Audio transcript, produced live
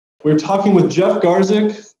We're talking with Jeff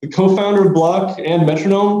Garzik, the co-founder of Bloq and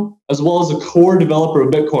Metronome, as well as a core developer of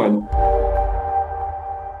Bitcoin.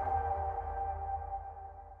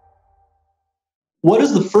 What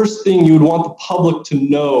is the first thing you would want the public to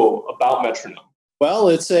know about Metronome? Well,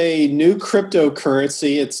 it's a new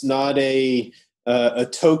cryptocurrency. It's not a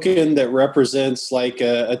token that represents like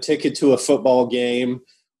a ticket to a football game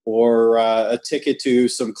or a ticket to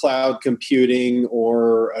some cloud computing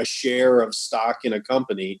or a share of stock in a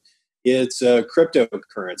company. It's a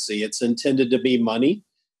cryptocurrency. It's intended to be money.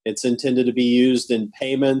 It's intended to be used in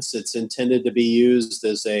payments. It's intended to be used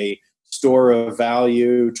as a store of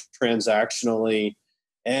value transactionally.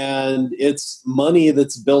 And it's money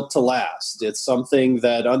that's built to last. It's something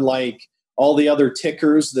that, unlike all the other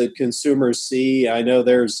tickers that consumers see, I know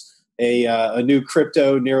there's a new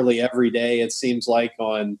crypto nearly every day, it seems like,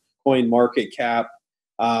 on CoinMarketCap.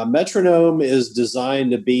 Metronome is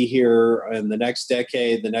designed to be here in the next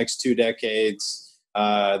decade, the next 2 decades,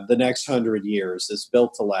 the next 100 years. It's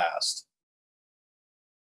built to last.